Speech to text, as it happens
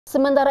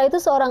Sementara itu,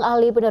 seorang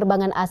ahli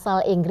penerbangan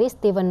asal Inggris,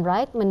 Stephen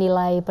Wright,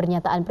 menilai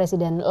pernyataan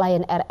Presiden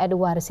Lion Air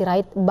Edward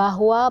Sirait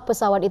bahwa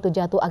pesawat itu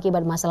jatuh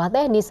akibat masalah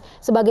teknis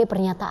sebagai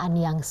pernyataan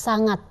yang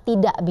sangat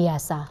tidak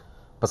biasa.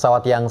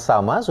 Pesawat yang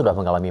sama sudah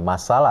mengalami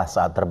masalah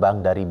saat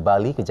terbang dari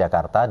Bali ke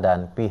Jakarta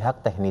dan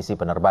pihak teknisi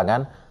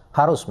penerbangan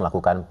harus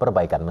melakukan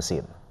perbaikan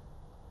mesin.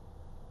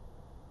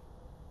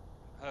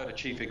 I heard a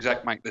chief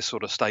exec make this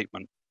sort of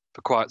statement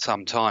for quite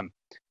some time,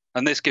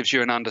 and this gives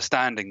you an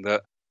understanding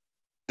that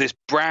this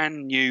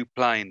brand new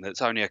plane that's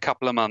only a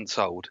couple of months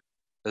old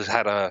has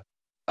had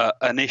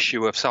an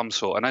issue of some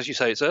sort, and as you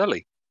say, it's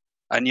early,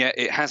 and yet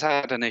it has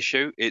had an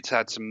issue. It's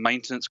had some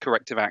maintenance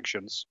corrective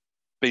actions,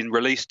 been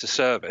released to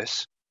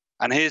service.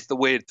 And here's the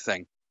weird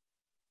thing.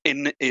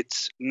 In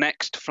its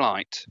next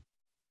flight,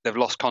 they've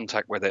lost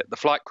contact with it. The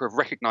flight crew have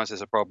recognised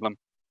there's a problem,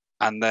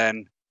 and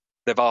then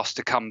they've asked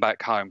to come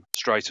back home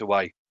straight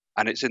away.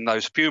 And it's in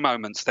those few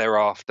moments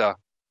thereafter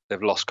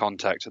they've lost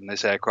contact, and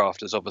this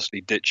aircraft has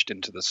obviously ditched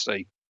into the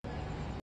sea.